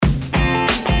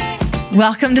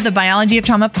Welcome to the Biology of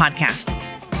Trauma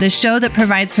podcast, the show that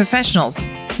provides professionals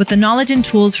with the knowledge and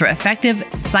tools for effective,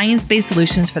 science-based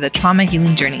solutions for the trauma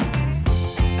healing journey.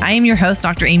 I am your host,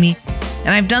 Dr. Amy, and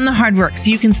I've done the hard work so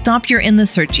you can stop your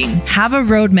endless searching, have a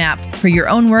roadmap for your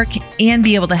own work, and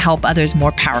be able to help others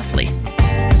more powerfully.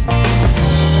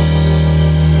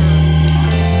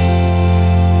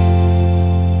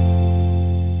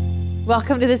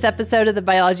 Welcome to this episode of the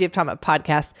Biology of Trauma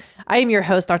podcast. I am your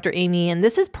host, Dr. Amy, and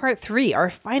this is part 3, our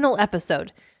final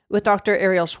episode with Dr.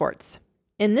 Arielle Schwartz.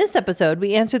 In this episode,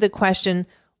 we answer the question,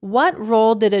 what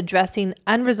role did addressing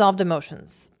unresolved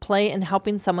emotions play in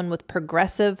helping someone with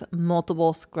progressive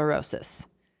multiple sclerosis?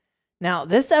 Now,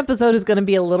 this episode is going to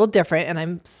be a little different, and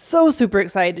I'm so super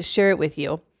excited to share it with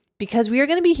you because we are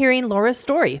going to be hearing Laura's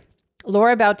story.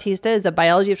 Laura Bautista is a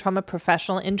Biology of Trauma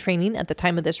professional in training at the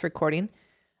time of this recording,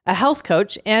 a health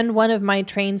coach, and one of my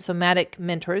trained somatic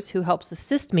mentors who helps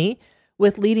assist me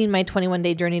with leading my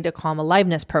 21-day Journey to Calm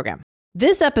Aliveness program.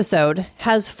 This episode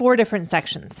has 4 different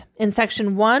sections. In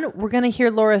section 1, we're going to hear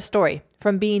Laura's story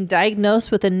from being diagnosed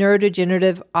with a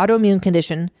neurodegenerative autoimmune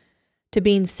condition to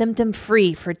being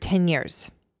symptom-free for 10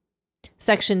 years.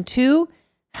 Section 2,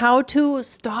 how to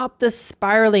stop the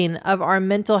spiraling of our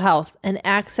mental health and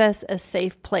access a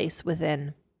safe place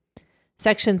within.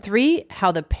 Section 3,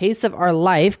 how the pace of our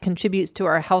life contributes to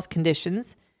our health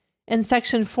conditions. And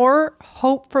Section 4,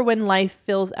 hope for when life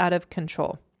feels out of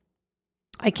control.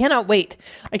 I cannot wait.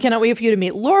 I cannot wait for you to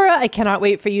meet Laura. I cannot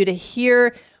wait for you to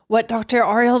hear what Dr.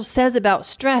 Arielle says about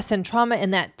stress and trauma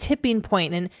and that tipping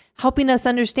point and helping us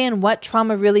understand what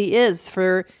trauma really is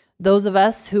for those of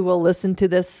us who will listen to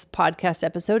this podcast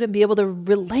episode and be able to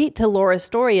relate to Laura's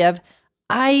story of,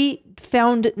 I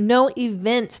found no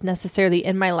events necessarily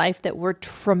in my life that were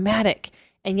traumatic,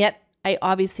 and yet I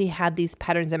obviously had these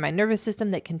patterns in my nervous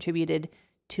system that contributed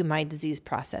to my disease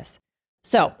process.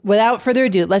 So without further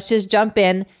ado, let's just jump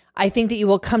in. I think that you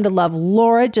will come to love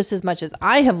Laura just as much as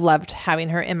I have loved having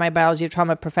her in my Biology of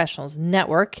Trauma Professionals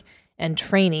network and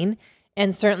training,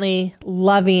 and certainly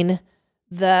loving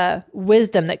the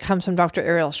wisdom that comes from Dr.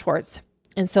 Arielle Schwartz.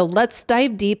 And so let's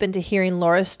dive deep into hearing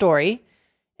Laura's story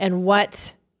and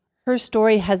what her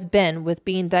story has been with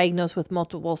being diagnosed with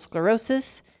multiple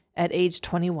sclerosis at age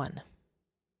 21.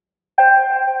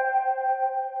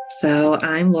 So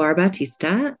I'm Laura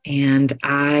Bautista, and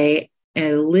I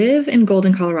live in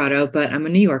Golden, Colorado, but I'm a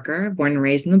New Yorker, born and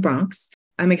raised in the Bronx.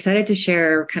 I'm excited to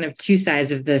share kind of 2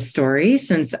 sides of the story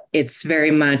since it's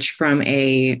very much from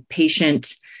a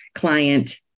patient,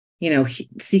 client,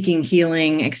 seeking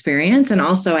healing experience. And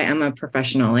also I am a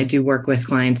professional. I do work with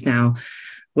clients now,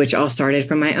 which all started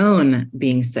from my own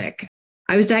being sick.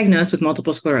 I was diagnosed with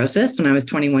multiple sclerosis when I was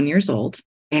 21 years old.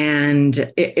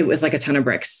 And it was like a ton of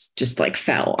bricks just like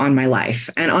fell on my life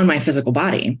and on my physical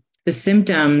body. The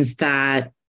symptoms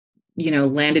that,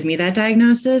 landed me that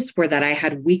diagnosis were that I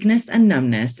had weakness and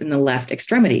numbness in the left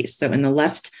extremities. So in the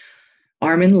left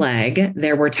arm and leg,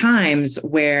 there were times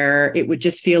where it would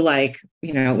just feel like,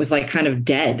 it was like kind of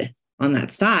dead on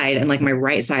that side. And like my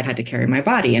right side had to carry my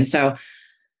body. And so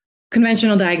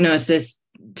conventional diagnosis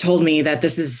told me that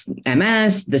this is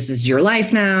MS, this is your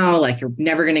life now, like you're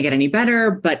never going to get any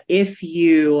better. But if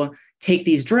you take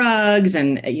these drugs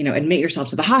and, admit yourself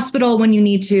to the hospital when you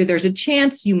need to, there's a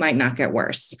chance you might not get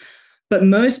worse. But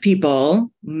most people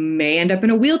may end up in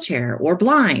a wheelchair or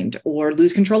blind or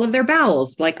lose control of their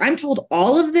bowels. Like I'm told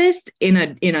all of this in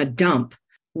a dump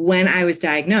when I was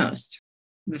diagnosed.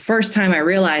 The first time I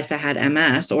realized I had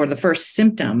MS, or the first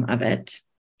symptom of it,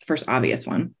 the first obvious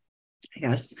one, I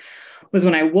guess, was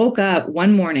when I woke up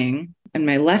one morning and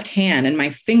my left hand and my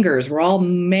fingers were all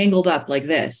mangled up like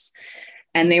this.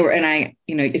 And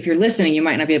if you're listening, you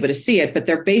might not be able to see it, but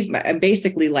they're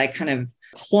basically like kind of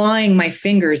clawing my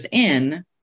fingers in,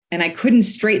 and I couldn't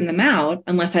straighten them out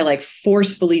unless I like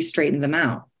forcefully straightened them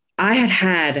out. I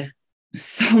had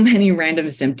so many random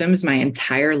symptoms my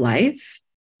entire life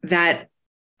that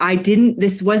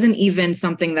this wasn't even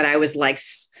something that I was like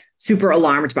super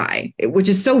alarmed by, which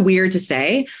is so weird to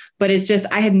say, but it's just,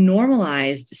 I had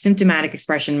normalized symptomatic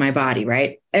expression in my body,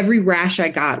 right? Every rash I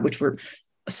got, which were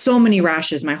so many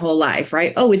rashes my whole life,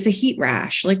 right? Oh, it's a heat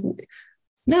rash. Like,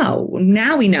 no,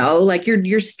 now we know, like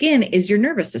your skin is your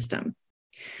nervous system.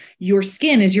 Your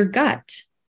skin is your gut.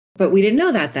 But we didn't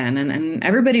know that then. And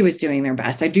everybody was doing their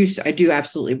best. I do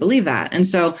absolutely believe that. And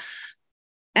so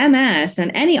MS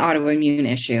and any autoimmune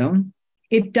issue,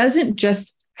 it doesn't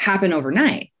just happen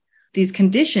overnight. These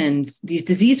conditions, these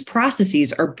disease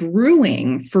processes are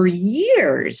brewing for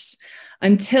years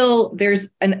until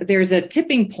there's a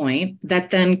tipping point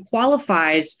that then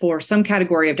qualifies for some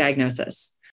category of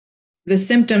diagnosis. the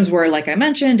symptoms were, like I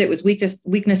mentioned, it was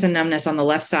weakness and numbness on the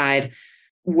left side,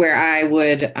 where I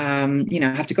would,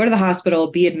 have to go to the hospital,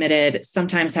 be admitted,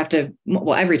 sometimes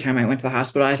every time I went to the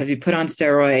hospital, I'd have to be put on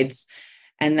steroids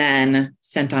and then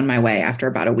sent on my way after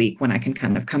about a week when I can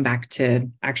kind of come back to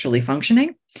actually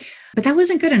functioning. But that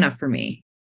wasn't good enough for me.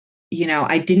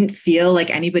 I didn't feel like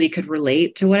anybody could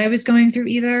relate to what I was going through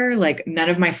either. Like, none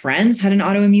of my friends had an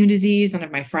autoimmune disease. None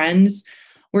of my friends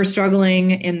were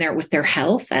struggling with their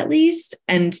health, at least.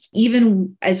 And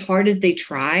even as hard as they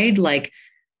tried, like,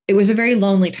 it was a very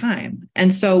lonely time.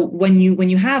 And so when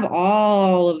you have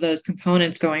all of those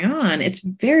components going on, it's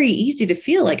very easy to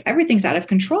feel like everything's out of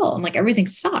control and like everything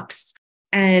sucks.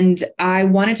 And I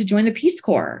wanted to join the Peace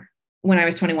Corps when I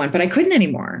was 21, but I couldn't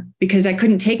anymore because I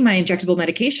couldn't take my injectable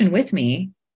medication with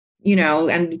me,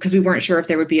 and because we weren't sure if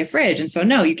there would be a fridge. And so,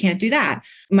 no, you can't do that.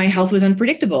 My health was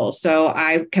unpredictable. So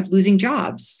I kept losing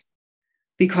jobs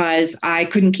because I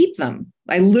couldn't keep them.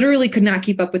 I literally could not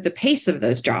keep up with the pace of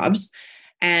those jobs.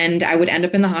 And I would end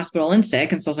up in the hospital and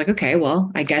sick. And so I was like, okay,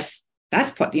 well, I guess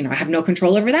that's I have no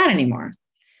control over that anymore.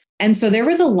 And so there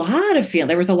was a lot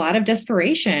of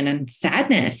desperation and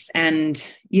sadness. And,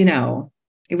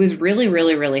 it was really,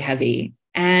 really, really heavy.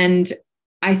 And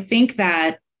I think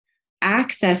that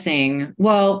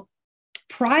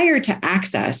prior to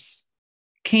access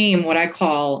came what I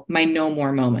call my no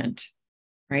more moment,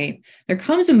 right? There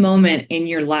comes a moment in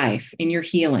your life, in your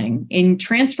healing, in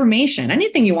transformation,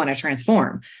 anything you want to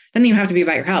transform, doesn't even have to be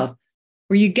about your health,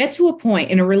 where you get to a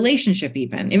point in a relationship,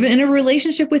 even in a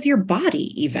relationship with your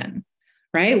body, even,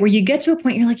 right? Where you get to a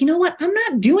point, you're like, you know what? I'm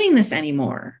not doing this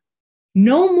anymore.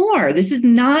 No more. This is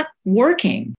not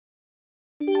working.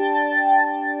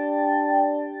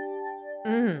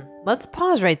 Let's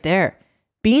pause right there.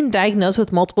 Being diagnosed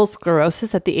with multiple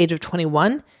sclerosis at the age of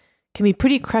 21 can be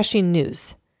pretty crushing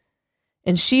news.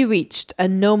 And she reached a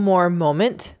no more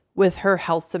moment with her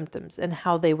health symptoms and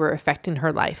how they were affecting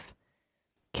her life.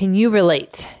 Can you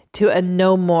relate to a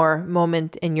no more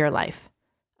moment in your life?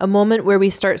 A moment where we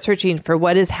start searching for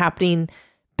what is happening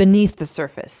beneath the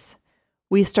surface.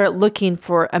 We start looking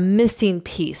for a missing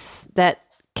piece that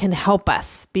can help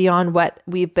us beyond what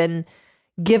we've been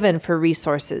given for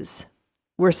resources.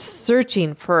 We're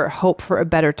searching for hope for a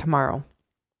better tomorrow.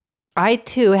 I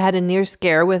too had a near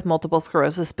scare with multiple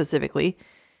sclerosis specifically,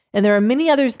 and there are many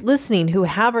others listening who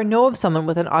have or know of someone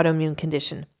with an autoimmune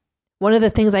condition. One of the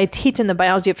things I teach in the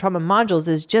Biology of Trauma modules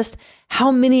is just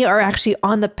how many are actually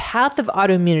on the path of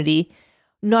autoimmunity,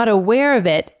 not aware of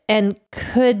it, and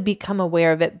could become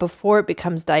aware of it before it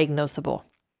becomes diagnosable.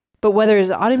 But whether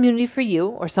it's autoimmunity for you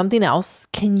or something else,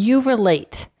 can you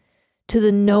relate to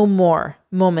the no more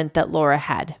moment that Laura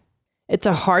had? It's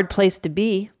a hard place to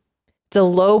be. It's a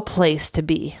low place to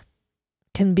be.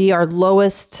 It can be our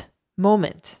lowest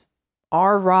moment,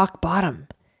 our rock bottom,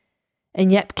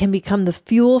 and yet can become the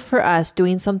fuel for us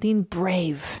doing something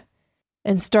brave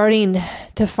and starting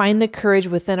to find the courage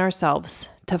within ourselves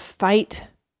to fight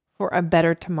for a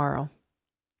better tomorrow.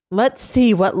 Let's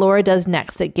see what Laura does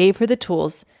next that gave her the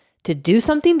tools to do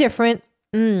something different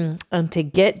and to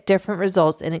get different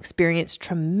results and experience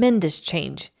tremendous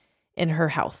change in her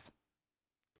health.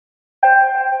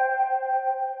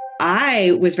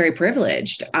 I was very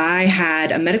privileged. I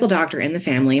had a medical doctor in the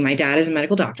family. My dad is a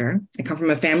medical doctor. I come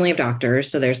from a family of doctors.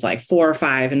 So there's like 4 or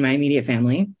 5 in my immediate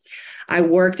family. I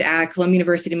worked at Columbia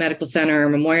University Medical Center,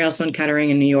 Memorial Sloan Kettering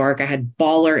in New York. I had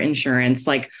baller insurance,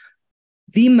 like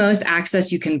the most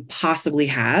access you can possibly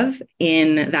have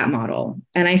in that model.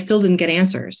 And I still didn't get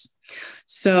answers.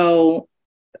 So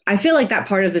I feel like that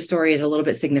part of the story is a little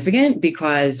bit significant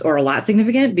or a lot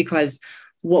significant because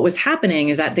what was happening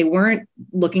is that they weren't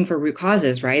looking for root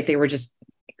causes, right? They were just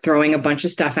throwing a bunch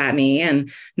of stuff at me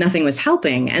and nothing was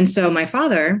helping. And so my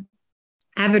father,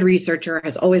 avid researcher,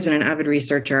 has always been an avid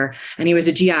researcher. And he was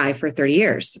a GI for 30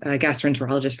 years, a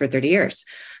gastroenterologist for 30 years.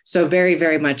 So very,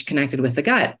 very much connected with the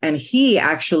gut. And he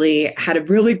actually had a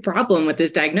really big problem with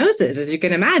this diagnosis, as you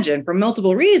can imagine, for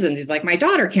multiple reasons. He's like, my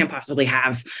daughter can't possibly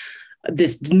have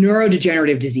this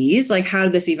neurodegenerative disease. Like, how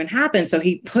did this even happen? So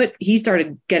he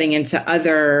started getting into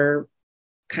other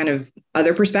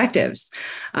perspectives.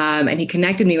 And he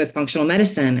connected me with functional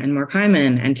medicine and Mark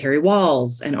Hyman and Terry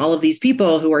Walls and all of these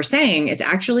people who are saying it's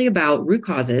actually about root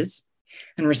causes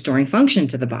and restoring function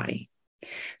to the body.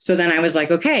 So then I was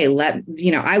like, okay,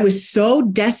 I was so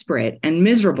desperate and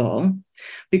miserable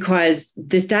because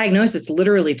this diagnosis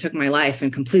literally took my life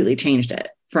and completely changed it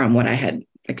from what I had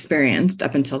experienced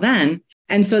up until then.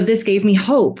 And so this gave me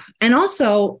hope. And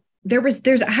also I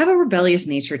have a rebellious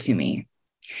nature to me.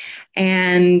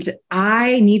 And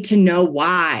I need to know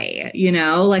why,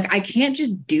 like I can't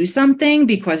just do something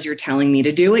because you're telling me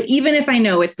to do it. Even if I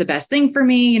know it's the best thing for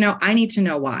me, I need to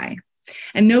know why.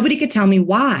 And nobody could tell me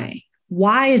why.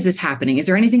 Why is this happening? Is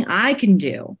there anything I can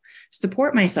do to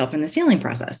support myself in this healing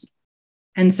process?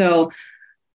 And so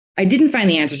I didn't find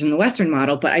the answers in the Western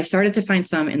model, but I started to find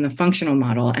some in the functional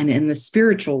model and in the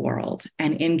spiritual world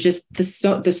and in just the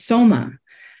soma,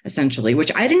 essentially,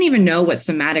 which I didn't even know what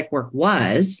somatic work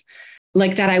was,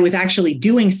 like that I was actually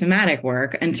doing somatic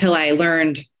work until I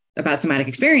learned about somatic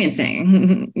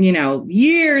experiencing,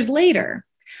 years later.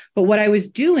 But what I was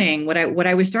doing, what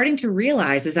I was starting to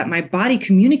realize is that my body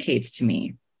communicates to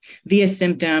me via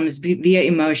symptoms, via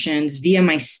emotions, via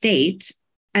my state,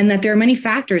 and that there are many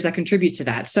factors that contribute to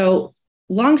that. So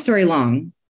long story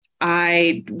long,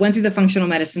 I went through the functional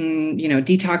medicine,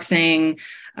 detoxing,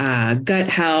 gut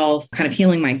health, kind of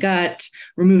healing my gut,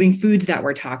 removing foods that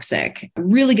were toxic,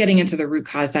 really getting into the root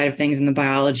cause side of things and the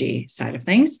biology side of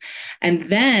things. And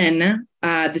then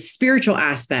the spiritual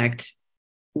aspect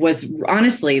was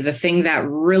honestly the thing that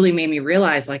really made me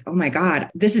realize, like, oh my God,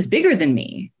 this is bigger than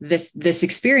me, this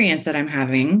experience that I'm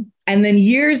having. And then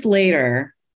years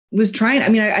later,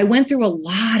 I went through a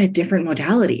lot of different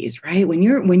modalities, right? When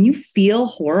you feel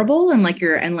horrible and like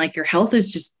your health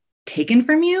is just taken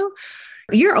from you,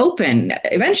 you're open.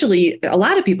 Eventually, a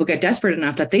lot of people get desperate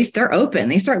enough that they're open.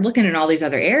 They start looking in all these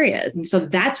other areas. And so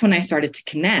that's when I started to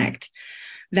connect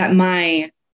that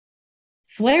my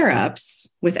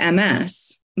flare-ups with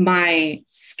MS, my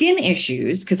skin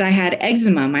issues, because I had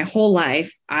eczema my whole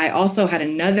life. I also had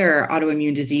another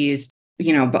autoimmune disease,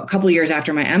 a couple of years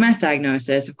after my MS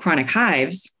diagnosis of chronic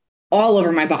hives all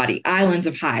over my body, islands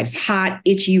of hives, hot,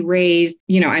 itchy, raised,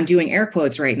 I'm doing air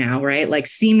quotes right now, right? Like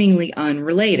seemingly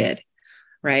unrelated,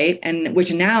 right? And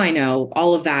which now I know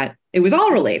all of that, it was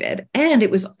all related. And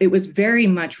it was very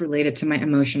much related to my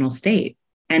emotional state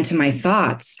and to my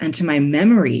thoughts and to my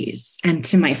memories and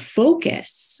to my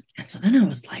focus. And so then I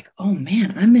was like, oh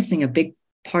man, I'm missing a big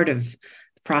part of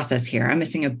the process here. I'm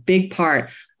missing a big part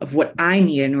of what I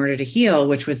need in order to heal,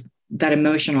 which was that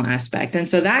emotional aspect. And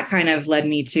so that kind of led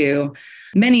me to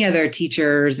many other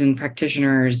teachers and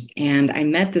practitioners. And I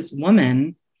met this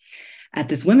woman at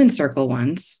this women's circle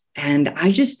once. And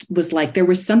I just was like, there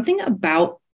was something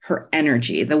about her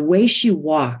energy, the way she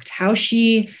walked, how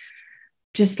she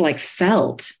just like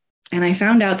felt. And I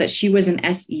found out that she was an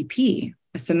SEP,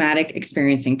 a somatic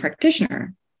experiencing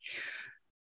practitioner.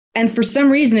 And for some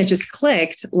reason, it just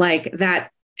clicked like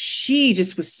that. She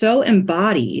just was so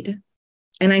embodied.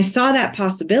 And I saw that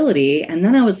possibility. And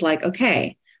then I was like,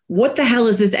 okay, what the hell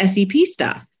is this SEP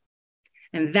stuff?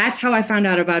 And that's how I found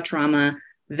out about trauma.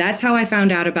 That's how I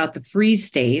found out about the freeze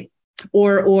state,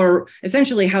 or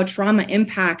essentially how trauma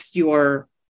impacts your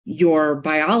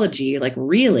biology, like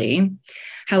really,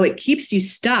 how it keeps you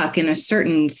stuck in a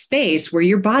certain space where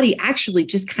your body actually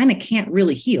just kind of can't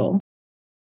really heal.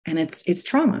 And it's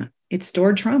trauma. It's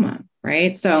stored trauma,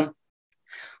 right? So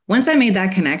once I made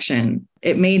that connection,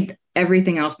 it made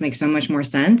everything else make so much more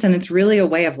sense. And it's really a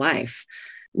way of life.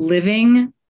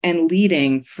 Living and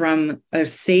leading from a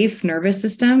safe nervous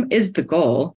system is the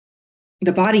goal.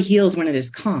 The body heals when it is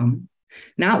calm,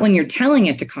 not when you're telling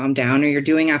it to calm down or you're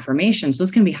doing affirmations.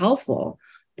 Those can be helpful.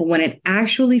 But when it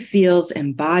actually feels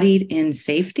embodied in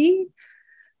safety,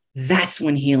 that's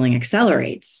when healing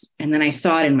accelerates. And then I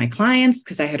saw it in my clients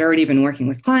because I had already been working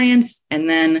with clients. And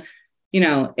then,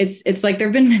 it's like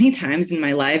there've been many times in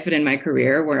my life and in my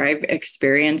career where I've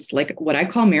experienced like what I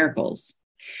call miracles.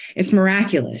 It's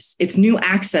miraculous. It's new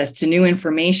access to new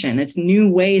information. It's new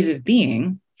ways of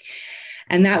being.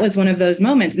 And that was one of those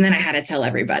moments. And then I had to tell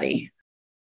everybody.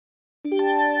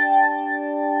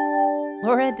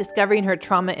 Laura discovering her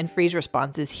trauma and freeze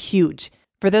response is huge.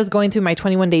 For those going through my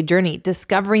 21-day journey,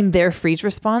 discovering their freeze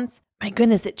response, my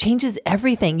goodness, it changes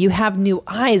everything. You have new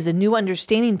eyes, a new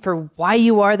understanding for why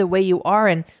you are the way you are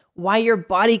and why your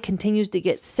body continues to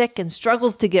get sick and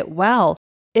struggles to get well.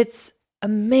 It's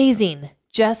amazing,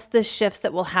 just the shifts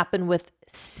that will happen with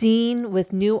seeing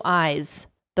with new eyes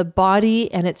the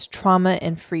body and its trauma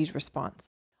and freeze response.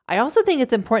 I also think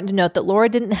it's important to note that Laura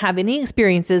didn't have any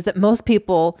experiences that most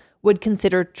people would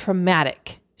consider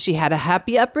traumatic. She had a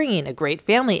happy upbringing, a great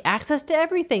family, access to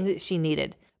everything that she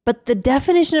needed. But the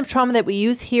definition of trauma that we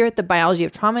use here at the Biology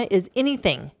of Trauma is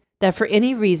anything that for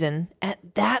any reason at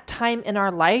that time in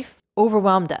our life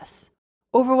overwhelmed us.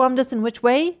 Overwhelmed us in which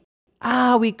way?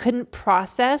 We couldn't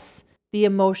process the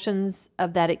emotions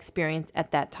of that experience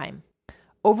at that time.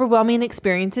 Overwhelming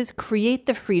experiences create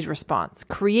the freeze response,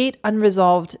 create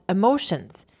unresolved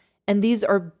emotions. And these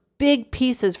are big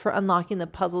pieces for unlocking the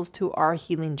puzzles to our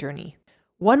healing journey.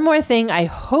 One more thing I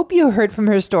hope you heard from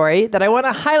her story that I want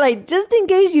to highlight just in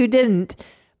case you didn't,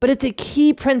 but it's a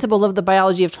key principle of the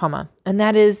biology of trauma, and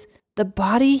that is the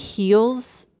body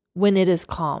heals when it is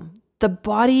calm. The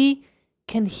body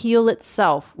can heal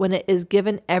itself when it is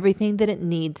given everything that it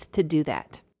needs to do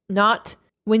that. Not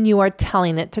when you are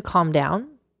telling it to calm down,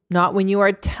 not when you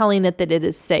are telling it that it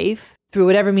is safe through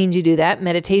whatever means you do that,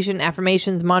 meditation,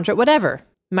 affirmations, mantra, whatever,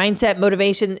 mindset,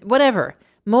 motivation, whatever.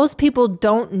 Most people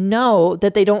don't know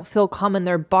that they don't feel calm in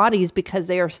their bodies because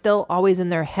they are still always in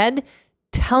their head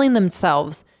telling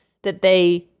themselves that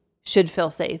they should feel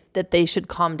safe, that they should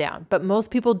calm down. But most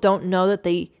people don't know that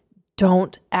they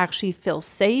don't actually feel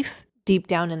safe deep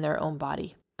down in their own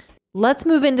body. Let's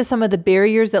move into some of the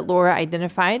barriers that Laura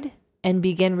identified and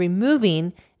begin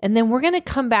removing. And then we're going to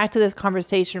come back to this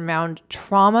conversation around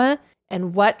trauma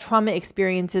and what trauma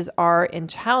experiences are in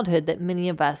childhood that many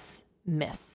of us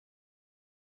miss.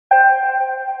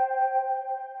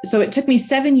 So it took me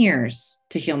 7 years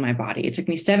to heal my body. It took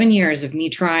me 7 years of me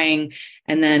trying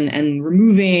and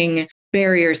removing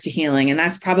barriers to healing. And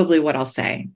that's probably what I'll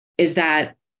say is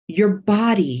that your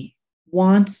body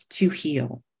wants to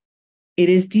heal. It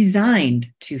is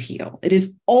designed to heal. It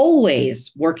is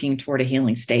always working toward a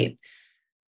healing state.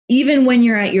 Even when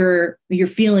you're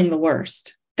feeling the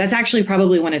worst, that's actually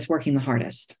probably when it's working the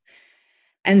hardest.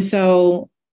 And so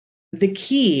the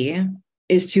key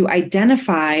is to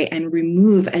identify and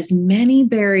remove as many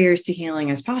barriers to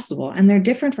healing as possible. And they're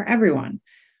different for everyone,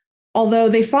 although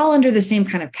they fall under the same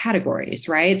kind of categories,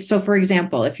 right? So for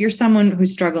example, if you're someone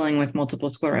who's struggling with multiple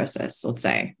sclerosis, let's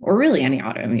say, or really any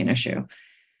autoimmune issue,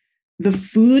 the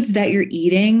foods that you're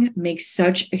eating make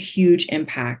such a huge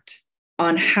impact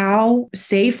on how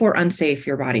safe or unsafe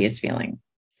your body is feeling.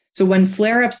 So when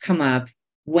flare-ups come up,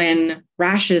 when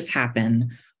rashes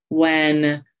happen,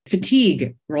 when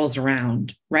fatigue rolls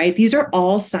around, right? These are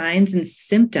all signs and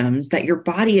symptoms that your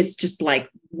body is just like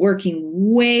working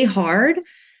way hard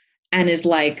and is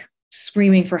like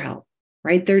screaming for help,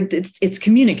 right? It's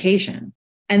communication.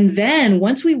 And then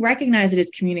once we recognize that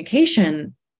it's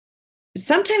communication,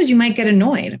 sometimes you might get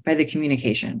annoyed by the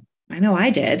communication. I know I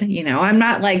did, I'm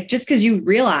not like, just because you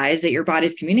realize that your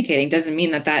body's communicating doesn't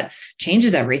mean that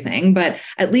changes everything, but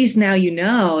at least now you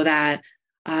know that,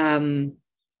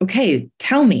 okay,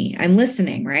 tell me, I'm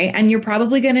listening, right? And you're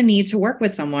probably going to need to work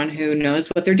with someone who knows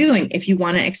what they're doing if you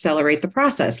want to accelerate the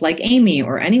process, like Amy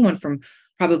or anyone from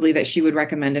probably that she would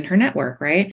recommend in her network,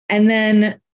 right? And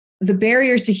then the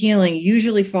barriers to healing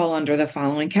usually fall under the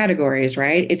following categories,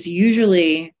 right? It's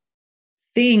usually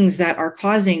things that are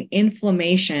causing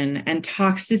inflammation and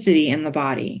toxicity in the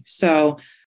body. So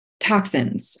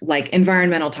toxins, like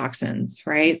environmental toxins,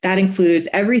 right? That includes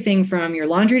everything from your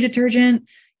laundry detergent,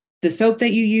 the soap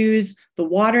that you use, the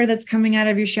water that's coming out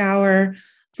of your shower,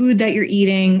 food that you're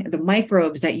eating, the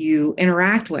microbes that you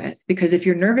interact with. Because if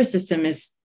your nervous system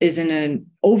is in an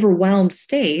overwhelmed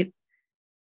state,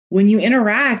 when you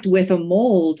interact with a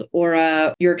mold or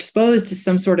you're exposed to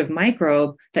some sort of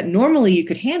microbe that normally you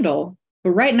could handle,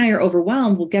 but right now you're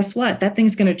overwhelmed, well, guess what? That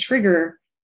thing's going to trigger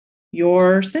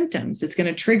your symptoms. It's going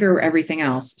to trigger everything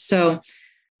else. So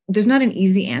there's not an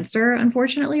easy answer,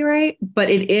 unfortunately, right? But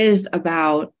it is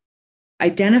about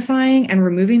identifying and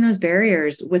removing those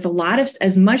barriers with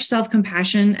as much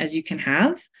self-compassion as you can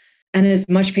have, and as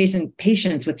much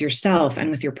patience with yourself and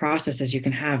with your process as you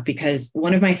can have. Because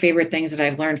one of my favorite things that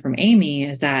I've learned from Amy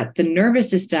is that the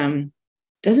nervous system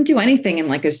doesn't do anything in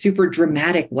like a super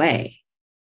dramatic way.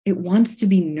 It wants to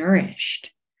be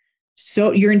nourished.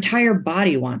 So your entire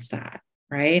body wants that,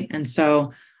 right? And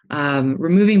so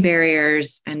removing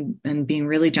barriers and being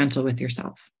really gentle with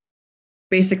yourself.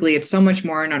 Basically, it's so much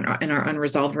more in our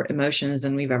unresolved emotions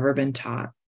than we've ever been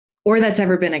taught or that's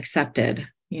ever been accepted,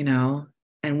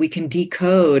 and we can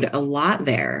decode a lot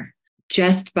there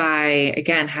just by,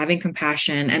 again, having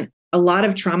compassion. And a lot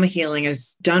of trauma healing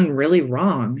is done really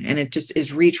wrong. And it just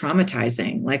is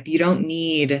re-traumatizing. Like you don't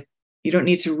need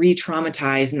to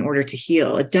re-traumatize in order to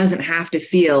heal. It doesn't have to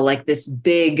feel like this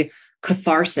big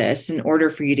catharsis in order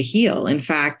for you to heal. In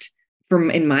fact,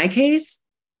 in my case,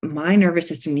 my nervous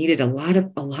system needed a lot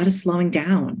of slowing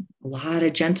down, a lot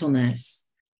of gentleness,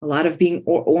 a lot of being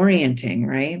orienting,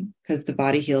 right? Because the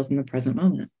body heals in the present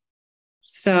moment.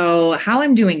 So how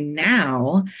I'm doing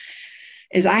now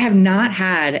is I have not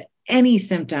had any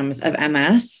symptoms of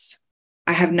MS.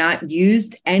 I have not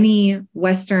used any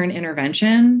Western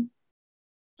intervention.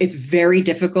 It's very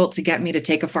difficult to get me to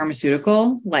take a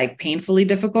pharmaceutical, like painfully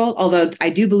difficult, although I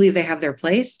do believe they have their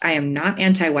place. I am not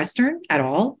anti-Western at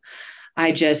all.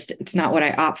 It's not what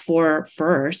I opt for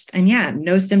first. And yeah,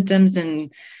 no symptoms in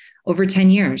over 10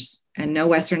 years and no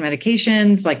Western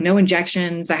medications, like no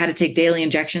injections. I had to take daily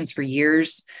injections for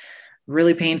years,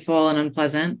 really painful and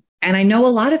unpleasant. And I know a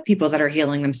lot of people that are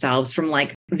healing themselves from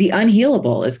like the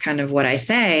unhealable is kind of what I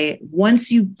say.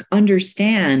 Once you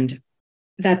understand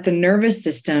that the nervous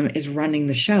system is running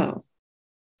the show.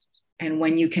 And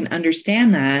when you can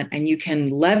understand that and you can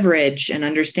leverage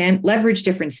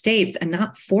different states and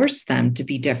not force them to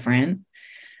be different,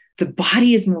 the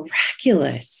body is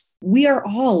miraculous. We are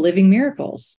all living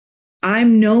miracles.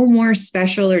 I'm no more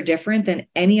special or different than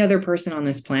any other person on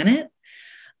this planet.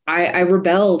 I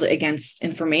rebelled against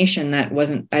information that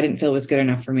I didn't feel was good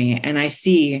enough for me. And I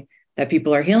see that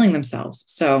people are healing themselves.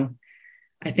 So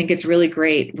I think it's really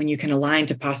great when you can align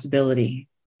to possibility,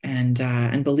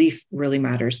 and belief really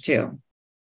matters too.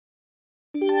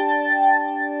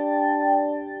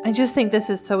 I just think this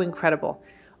is so incredible.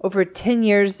 Over 10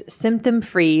 years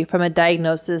symptom-free from a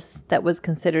diagnosis that was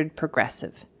considered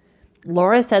progressive.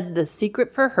 Laura said the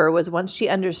secret for her was once she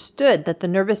understood that the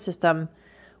nervous system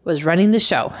was running the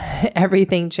show,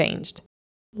 everything changed.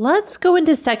 Let's go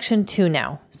into section 2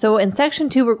 now. So in section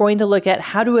 2, we're going to look at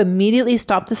how to immediately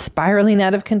stop the spiraling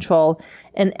out of control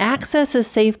and access a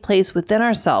safe place within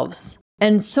ourselves.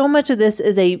 And so much of this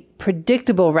is a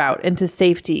predictable route into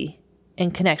safety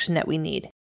and connection that we need.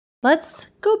 Let's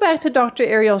go back to Dr.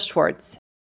 Arielle Schwartz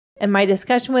and my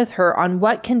discussion with her on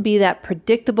what can be that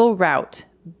predictable route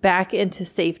back into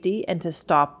safety and to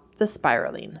stop the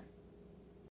spiraling.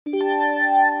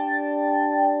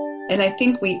 And I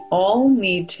think we all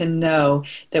need to know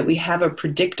that we have a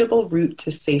predictable route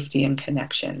to safety and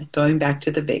connection, going back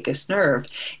to the vagus nerve.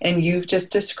 And you've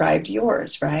just described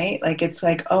yours, right? Like it's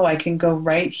like, oh, I can go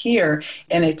right here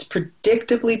and it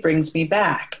predictably brings me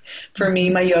back. For me,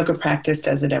 my yoga practice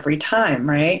does it every time,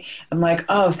 right? I'm like,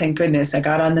 oh, thank goodness, I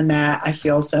got on the mat. I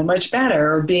feel so much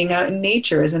better. Or being out in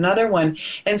nature is another one.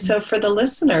 And so for the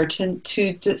listener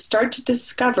to start to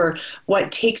discover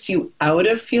what takes you out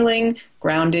of feeling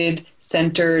grounded,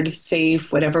 centered,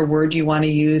 safe, whatever word you want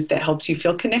to use that helps you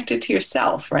feel connected to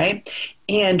yourself, right?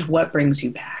 And what brings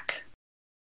you back.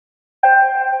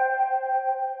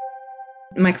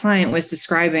 My client was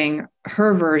describing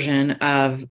her version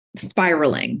of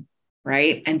spiraling,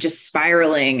 right? And just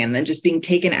spiraling and then just being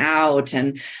taken out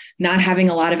and not having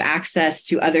a lot of access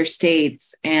to other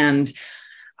states. And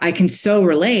I can so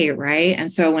relate, right?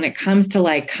 And so when it comes to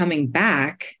like coming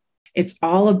back, it's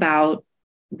all about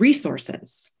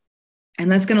resources. And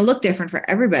that's going to look different for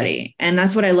everybody. And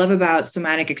that's what I love about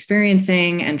somatic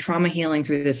experiencing and trauma healing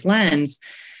through this lens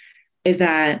is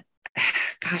that,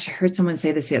 gosh, I heard someone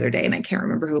say this the other day and I can't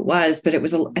remember who it was, but it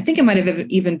was, I think it might have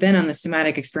even been on the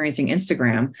somatic experiencing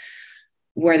Instagram,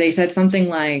 where they said something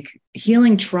like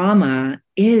healing trauma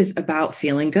is about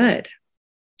feeling good.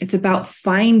 It's about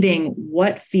finding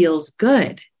what feels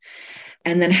good.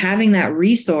 And then having that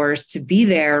resource to be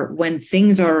there when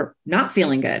things are not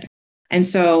feeling good. And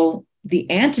so the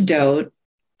antidote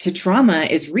to trauma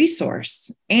is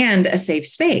resource and a safe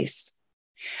space.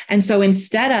 And so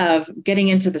instead of getting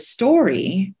into the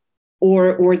story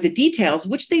or the details,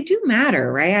 which they do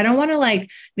matter, right? I don't want to like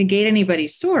negate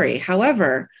anybody's story.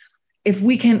 However, if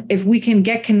we can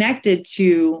get connected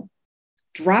to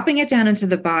dropping it down into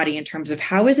the body in terms of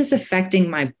how is this affecting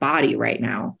my body right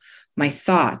now, my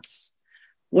thoughts,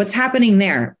 what's happening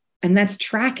there? And that's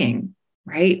tracking,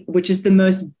 right? Which is the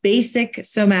most basic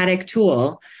somatic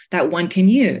tool that one can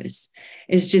use,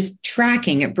 is just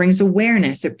tracking. It brings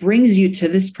awareness. It brings you to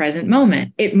this present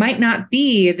moment. It might not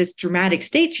be this dramatic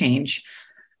state change,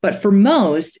 but for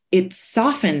most, it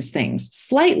softens things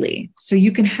slightly. So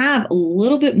you can have a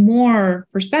little bit more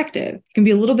perspective. It can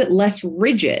be a little bit less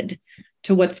rigid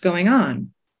to what's going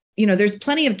on. You know, there's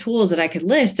plenty of tools that I could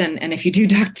list. And if you do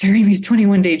Dr. Amy's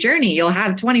 21-day journey, you'll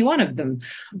have 21 of them.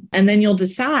 And then you'll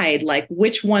decide like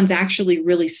which ones actually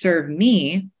really serve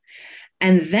me.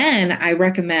 And then I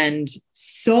recommend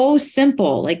so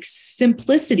simple, like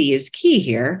simplicity is key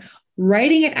here.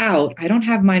 Writing it out. I don't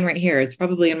have mine right here. It's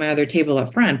probably in my other table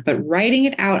up front, but writing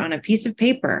it out on a piece of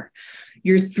paper,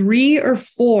 your 3 or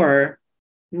 4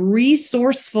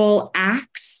 resourceful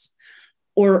acts.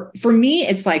 Or for me,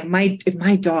 it's like if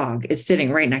my dog is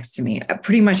sitting right next to me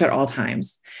pretty much at all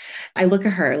times, I look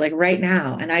at her like right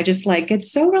now and I just like get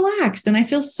so relaxed and I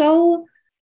feel so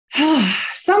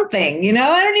something, you know,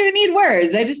 I don't even need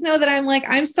words. I just know that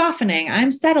I'm softening,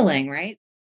 I'm settling, right?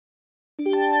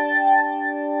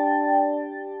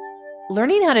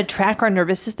 Learning how to track our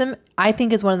nervous system, I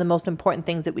think, is one of the most important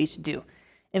things that we should do.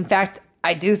 In fact,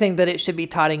 I do think that it should be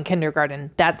taught in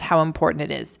kindergarten. That's how important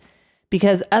it is.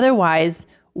 Because otherwise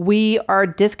we are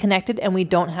disconnected and we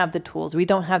don't have the tools. We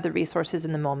don't have the resources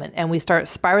in the moment and we start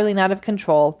spiraling out of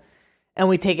control and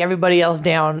we take everybody else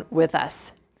down with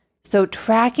us. So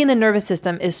tracking the nervous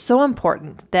system is so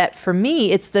important that for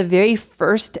me, it's the very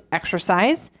first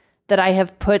exercise that I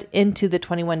have put into the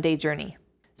 21-day journey.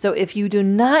 So if you do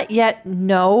not yet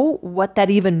know what that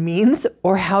even means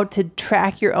or how to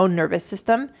track your own nervous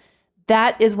system,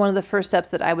 that is one of the first steps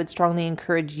that I would strongly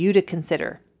encourage you to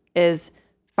consider, is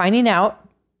finding out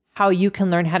how you can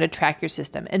learn how to track your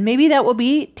system. And maybe that will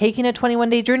be taking a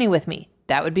 21-day journey with me.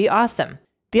 That would be awesome.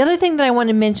 The other thing that I want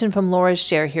to mention from Laura's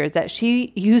share here is that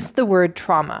she used the word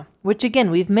trauma, which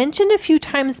again, we've mentioned a few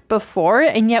times before,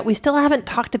 and yet we still haven't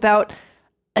talked about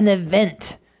an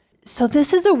event. So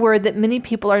this is a word that many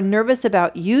people are nervous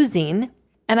about using.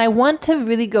 And I want to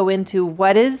really go into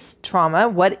what is trauma,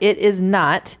 what it is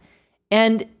not.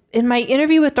 And in my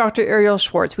interview with Dr. Arielle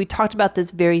Schwartz, we talked about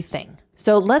this very thing.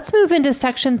 So let's move into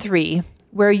section 3,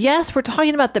 where yes, we're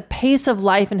talking about the pace of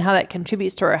life and how that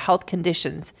contributes to our health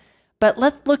conditions. But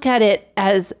let's look at it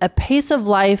as a pace of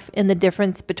life and the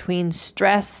difference between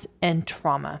stress and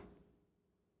trauma.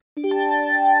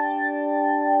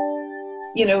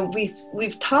 You know,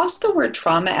 we've tossed the word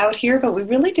trauma out here, but we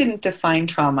really didn't define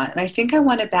trauma. And I think I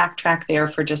want to backtrack there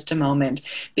for just a moment,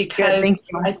 because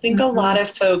I think a lot of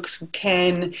folks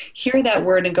can hear that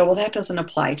word and go, well, that doesn't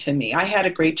apply to me. I had a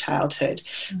great childhood.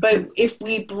 But if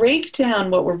we break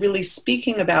down what we're really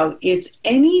speaking about, it's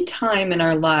any time in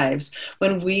our lives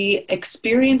when we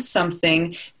experience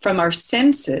something from our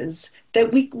senses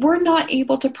that we were not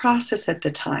able to process at the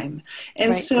time.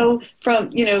 And so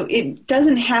it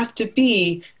doesn't have to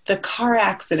be the car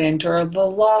accident or the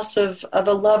loss of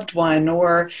a loved one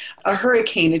or a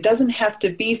hurricane. It doesn't have to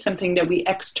be something that we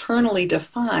externally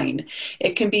define.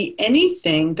 It can be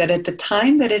anything that at the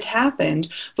time that it happened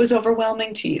was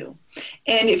overwhelming to you.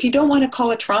 And if you don't want to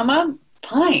call it trauma,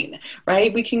 fine,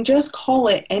 right? We can just call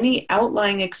it any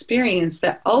outlying experience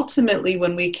that ultimately,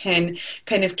 when we can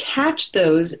kind of catch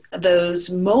those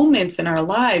moments in our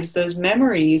lives, those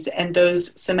memories and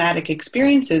those somatic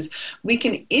experiences, we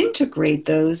can integrate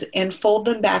those and fold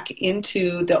them back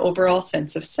into the overall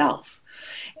sense of self.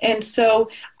 And so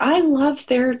I love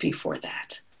therapy for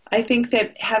that. I think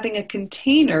that having a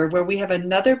container where we have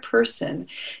another person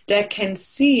that can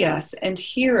see us and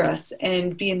hear us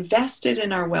and be invested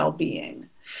in our well-being.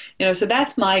 So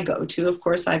that's my go-to. Of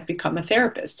course, I've become a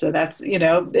therapist, so that's,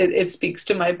 it speaks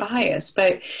to my bias.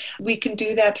 But we can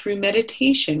do that through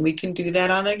meditation. We can do that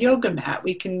on a yoga mat.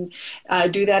 We can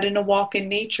do that in a walk in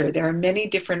nature. There are many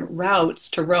different routes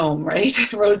to Rome, right?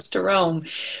 Roads to Rome.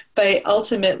 But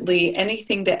ultimately,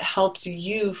 anything that helps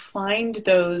you find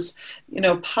those,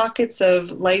 pockets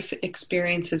of life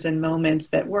experiences and moments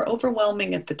that were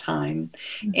overwhelming at the time,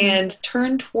 and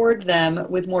turn toward them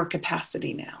with more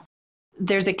capacity now.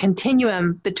 There's a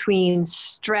continuum between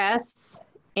stress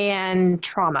and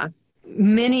trauma.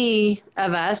 Many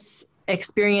of us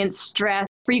experience stress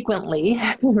frequently,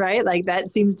 right? Like that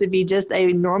seems to be just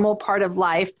a normal part of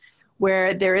life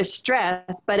where there is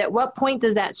stress. But at what point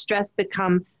does that stress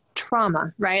become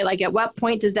trauma, right? Like at what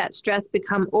point does that stress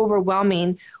become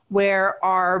overwhelming, where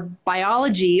our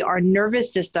biology, our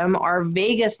nervous system, our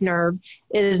vagus nerve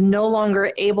is no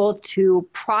longer able to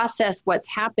process what's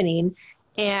happening?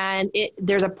 And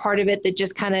there's a part of it that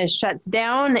just kind of shuts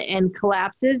down and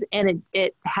collapses, and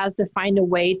it has to find a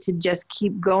way to just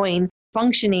keep going,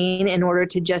 functioning in order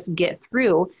to just get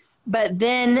through. But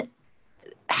then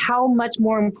how much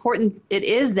more important it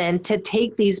is then to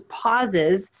take these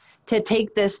pauses, to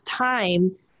take this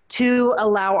time to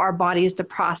allow our bodies to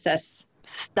process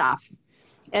stuff.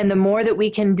 And the more that we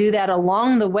can do that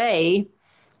along the way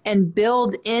and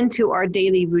build into our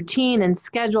daily routine and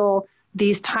schedule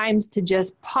these times to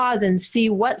just pause and see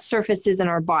what surfaces in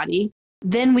our body,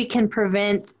 then we can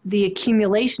prevent the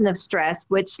accumulation of stress,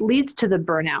 which leads to the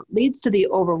burnout, leads to the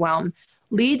overwhelm,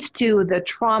 leads to the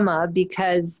trauma,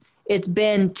 because it's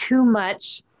been too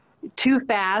much, too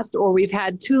fast, or we've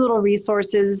had too little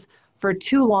resources for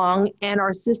too long, and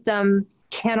our system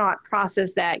cannot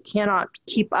process that, cannot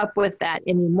keep up with that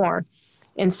anymore.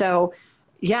 And so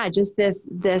just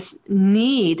this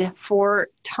need for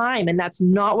time. And that's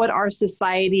not what our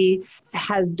society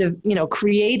has,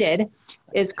 created.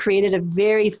 It's created a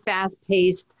very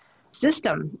fast-paced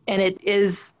system. And it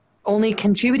is only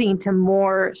contributing to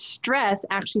more stress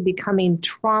actually becoming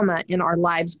trauma in our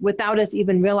lives without us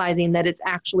even realizing that it's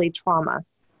actually trauma.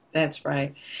 That's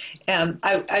right.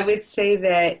 I would say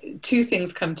that two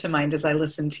things come to mind as I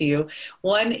listen to you.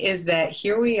 One is that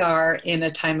here we are in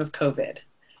a time of COVID.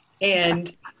 And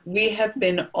we've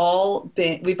all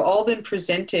been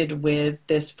presented with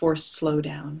this forced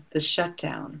slowdown, this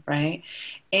shutdown, right?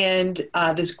 And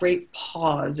this great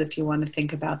pause, if you want to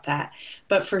think about that.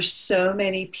 But for so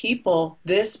many people,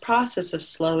 this process of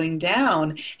slowing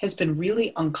down has been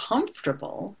really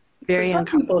uncomfortable. For Very some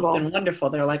people, it's uncomfortable. been wonderful.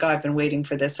 They're like, oh, I've been waiting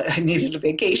for this. I needed a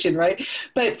vacation, right?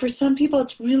 But for some people,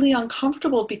 it's really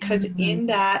uncomfortable because in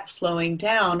that slowing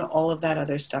down, all of that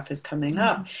other stuff is coming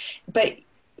up. But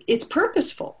it's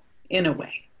purposeful in a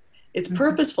way. It's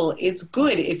purposeful. It's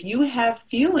good. If you have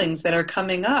feelings that are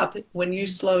coming up when you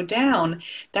slow down,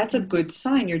 that's a good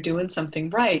sign you're doing something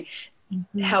right.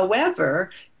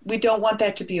 However, we don't want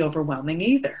that to be overwhelming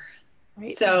either.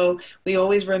 Right. So we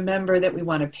always remember that we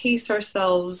want to pace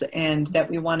ourselves and that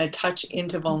we want to touch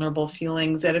into vulnerable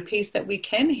feelings at a pace that we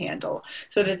can handle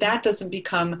so that that doesn't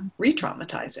become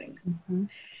re-traumatizing.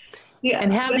 Yeah.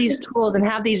 And have these tools and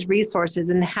have these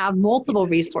resources and have multiple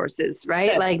resources,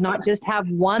 right? Like not just have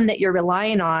one that you're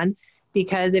relying on,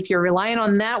 because if you're relying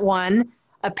on that one,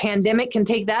 a pandemic can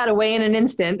take that away in an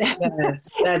instant. Yes,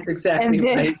 that's exactly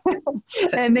right.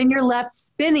 And then you're left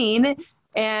spinning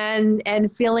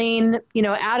and feeling,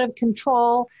 out of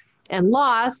control and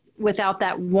lost without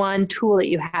that one tool that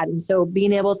you had. And so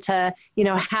being able to,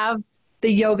 have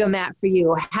the yoga mat for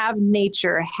you, have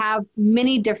nature, have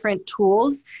many different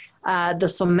tools. The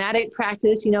somatic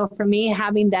practice, for me,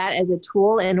 having that as a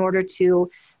tool in order to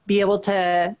be able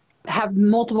to have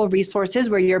multiple resources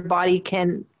where your body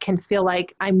can feel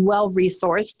like I'm well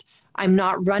resourced. I'm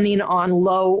not running on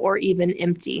low or even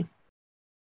empty.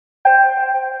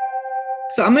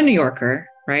 So I'm a New Yorker,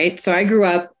 right? So I grew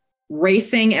up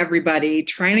racing everybody,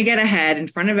 trying to get ahead in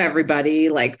front of everybody.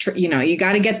 Like, you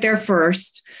got to get there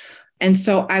first. And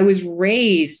so I was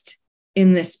raised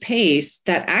in this pace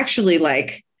that actually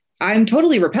I'm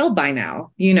totally repelled by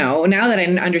now, now that I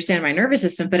understand my nervous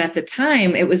system. But at the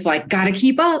time it was like, got to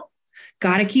keep up.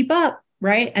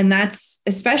 Right. And that's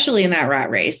especially in that rat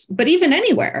race, but even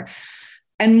anywhere.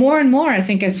 And more, I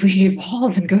think as we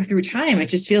evolve and go through time, it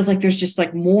just feels like there's just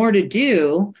more to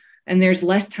do and there's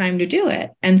less time to do it.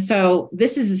 And so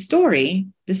this is a story.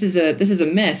 This is a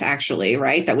myth actually,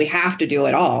 right? That we have to do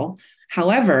it all.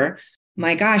 However,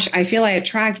 my gosh, I feel I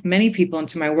attract many people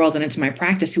into my world and into my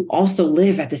practice who also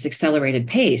live at this accelerated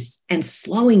pace, and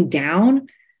slowing down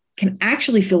can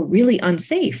actually feel really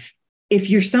unsafe if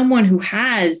you're someone who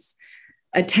has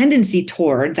a tendency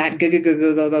toward that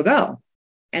go.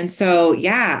 And so,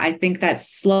 yeah, I think that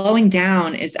slowing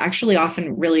down is actually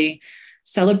often really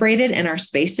celebrated in our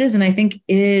spaces. And I think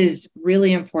is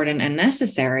really important and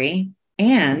necessary.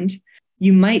 And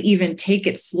you might even take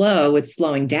it slow with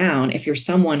slowing down if you're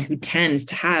someone who tends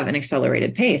to have an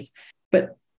accelerated pace.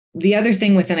 But the other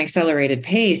thing with an accelerated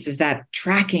pace is that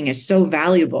tracking is so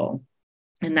valuable.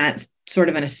 And that's sort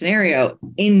of in a scenario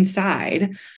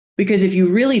inside, because if you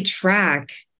really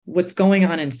track what's going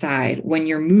on inside when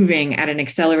you're moving at an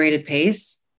accelerated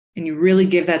pace and you really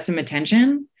give that some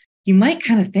attention, you might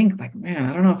kind of think like, man,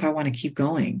 I don't know if I want to keep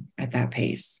going at that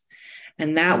pace.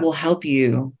 And that will help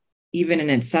you even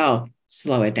in itself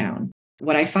slow it down.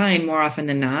 What I find more often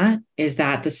than not is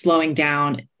that the slowing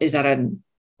down is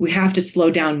we have to slow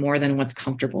down more than what's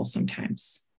comfortable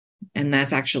sometimes. And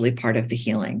that's actually part of the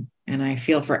healing. And I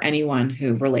feel for anyone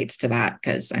who relates to that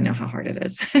because I know how hard it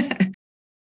is.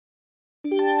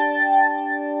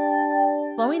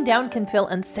 Slowing down can feel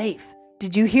unsafe.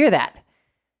 Did you hear that?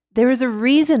 There is a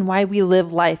reason why we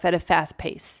live life at a fast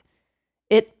pace.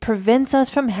 It prevents us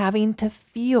from having to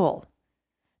feel.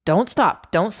 Don't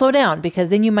stop. Don't slow down, because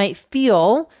then you might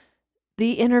feel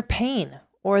the inner pain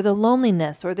or the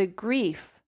loneliness or the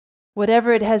grief,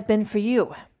 whatever it has been for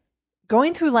you.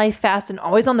 Going through life fast and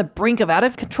always on the brink of out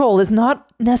of control is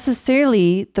not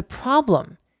necessarily the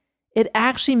problem. It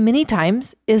actually many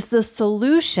times is the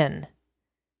solution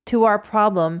to our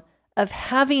problem of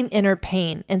having inner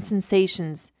pain and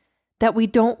sensations that we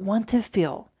don't want to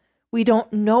feel. We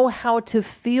don't know how to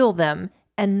feel them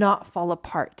and not fall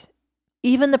apart.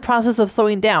 Even the process of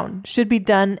slowing down should be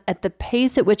done at the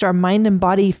pace at which our mind and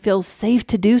body feels safe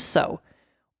to do so,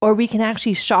 or we can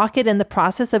actually shock it in the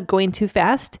process of going too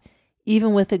fast,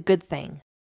 even with a good thing.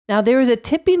 Now, there is a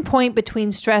tipping point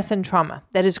between stress and trauma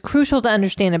that is crucial to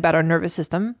understand about our nervous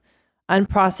system,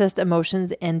 unprocessed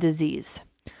emotions, and disease.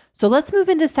 So let's move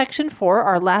into section 4,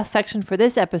 our last section for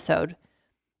this episode,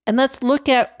 and let's look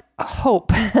at hope,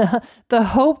 the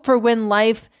hope for when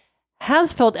life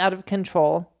has felt out of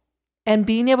control, and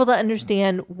being able to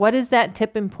understand what is that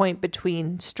tipping point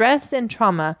between stress and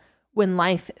trauma when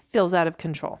life feels out of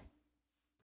control.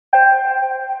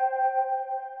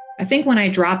 I think when I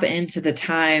drop into the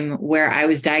time where I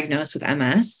was diagnosed with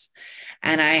MS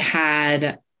and I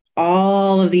had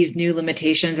all of these new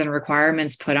limitations and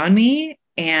requirements put on me.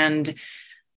 And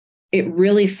it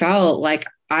really felt like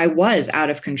I was out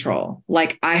of control.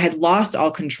 Like I had lost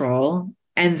all control.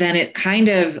 And then it kind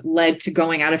of led to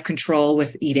going out of control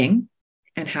with eating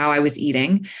and how I was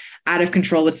eating, out of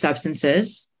control with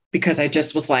substances, because I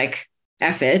just was like,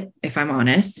 F it, if I'm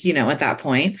honest, at that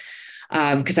point,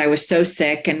 because I was so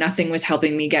sick and nothing was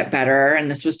helping me get better. And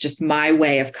this was just my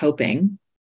way of coping.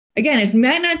 Again, it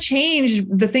might not change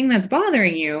the thing that's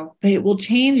bothering you, but it will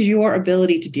change your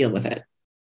ability to deal with it.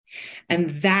 And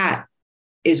that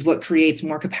is what creates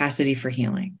more capacity for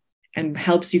healing and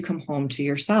helps you come home to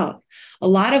yourself. A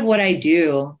lot of what I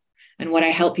do and what I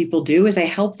help people do is I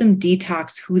help them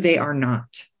detox who they are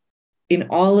not in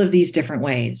all of these different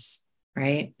ways,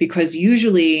 right? Because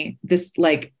usually this,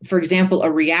 like, for example,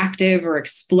 a reactive or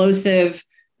explosive,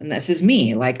 and this is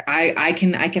me, like I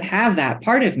can have that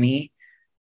part of me.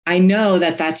 I know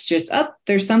that that's just,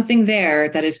 there's something there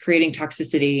that is creating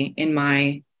toxicity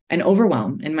and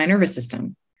overwhelm in my nervous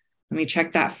system. Let me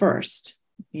check that first,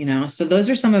 So those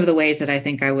are some of the ways that I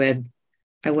think I would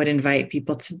invite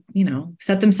people to,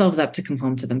 set themselves up to come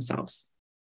home to themselves.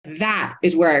 That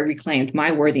is where I reclaimed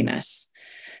my worthiness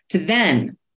to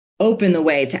then open the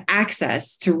way to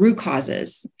access to root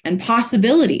causes and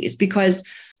possibilities. Because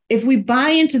if we buy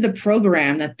into the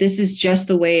program that this is just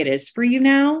the way it is for you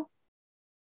now,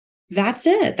 that's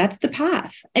it. That's the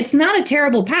path. It's not a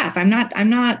terrible path. I'm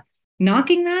not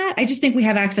knocking that. I just think we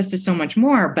have access to so much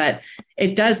more, but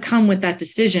it does come with that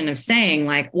decision of saying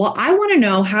like, well, I want to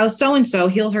know how so-and-so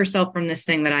healed herself from this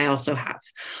thing that I also have.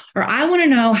 Or I want to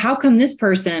know how come this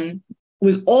person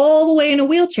was all the way in a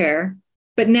wheelchair,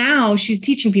 but now she's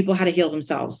teaching people how to heal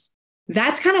themselves.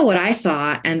 That's kind of what I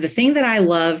saw. And the thing that I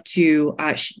love to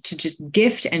just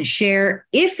gift and share,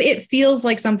 if it feels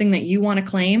like something that you want to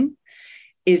claim,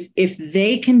 is if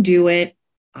they can do it,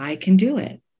 I can do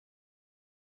it.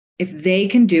 If they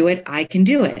can do it, I can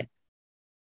do it.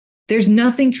 There's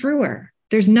nothing truer.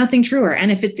 There's nothing truer.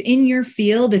 And if it's in your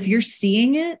field, if you're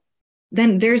seeing it,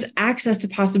 then there's access to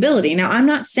possibility. Now, I'm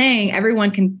not saying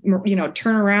everyone can,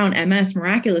 turn around MS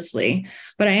miraculously,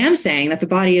 but I am saying that the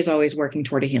body is always working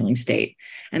toward a healing state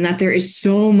and that there is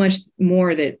so much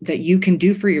more that you can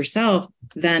do for yourself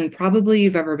than probably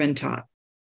you've ever been taught.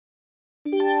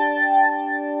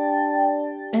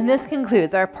 And this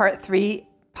concludes our part 3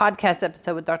 podcast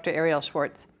episode with Dr. Arielle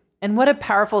Schwartz. And what a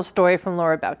powerful story from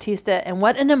Laura Bautista, and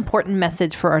what an important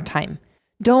message for our time.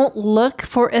 Don't look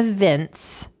for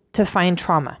events to find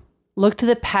trauma. Look to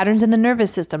the patterns in the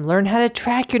nervous system. Learn how to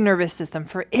track your nervous system,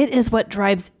 for it is what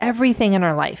drives everything in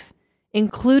our life,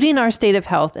 including our state of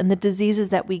health and the diseases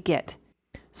that we get.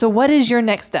 So what is your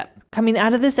next step? Coming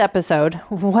out of this episode,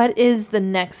 what is the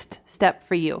next step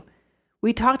for you?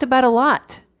 We talked about a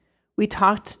lot. We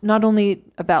talked not only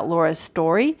about Laura's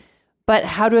story, but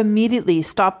how to immediately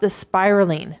stop the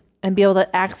spiraling and be able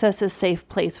to access a safe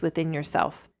place within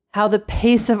yourself. How the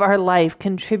pace of our life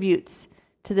contributes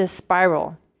to this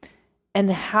spiral,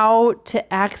 and how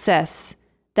to access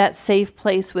that safe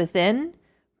place within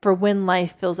for when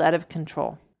life feels out of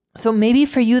control. So maybe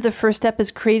for you, the first step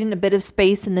is creating a bit of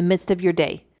space in the midst of your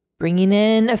day, bringing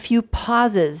in a few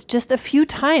pauses, just a few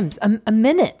times, a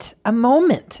minute, a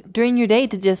moment during your day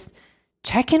to just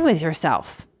check in with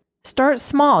yourself. Start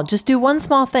small. Just do one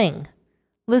small thing.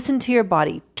 Listen to your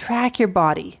body. Track your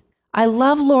body. I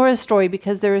love Laura's story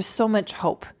because there is so much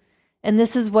hope. And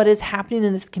this is what is happening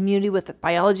in this community with the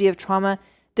biology of trauma.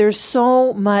 There's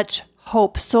so much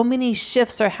hope. So many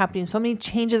shifts are happening. So many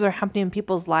changes are happening in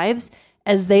people's lives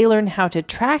as they learn how to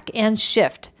track and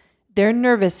shift their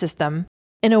nervous system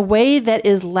in a way that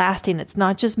is lasting. It's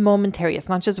not just momentary. It's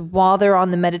not just while they're on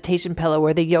the meditation pillow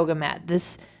or the yoga mat.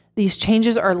 These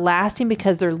changes are lasting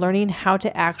because they're learning how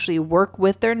to actually work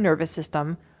with their nervous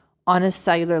system on a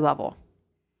cellular level.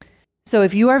 So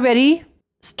if you are ready,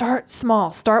 start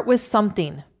small. Start with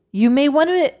something. You may want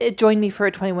to join me for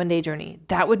a 21-day journey.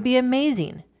 That would be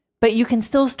amazing. But you can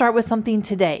still start with something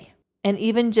today. And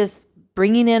even just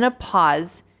bringing in a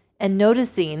pause and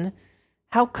noticing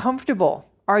how comfortable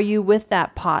are you with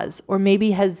that pause? Or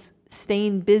maybe has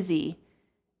staying busy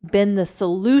been the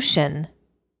solution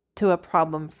to a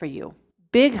problem for you?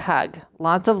 Big hug,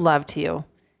 lots of love to you,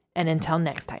 and until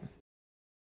next time.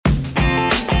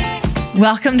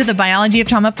 Welcome to the Biology of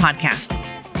Trauma podcast,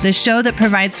 the show that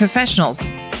provides professionals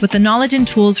with the knowledge and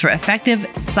tools for effective,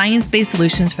 science-based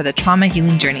solutions for the trauma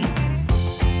healing journey.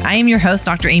 I am your host,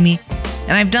 Dr. Amy,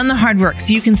 and I've done the hard work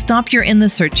so you can stop your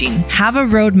endless searching, have a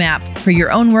roadmap for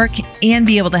your own work, and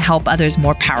be able to help others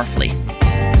more powerfully.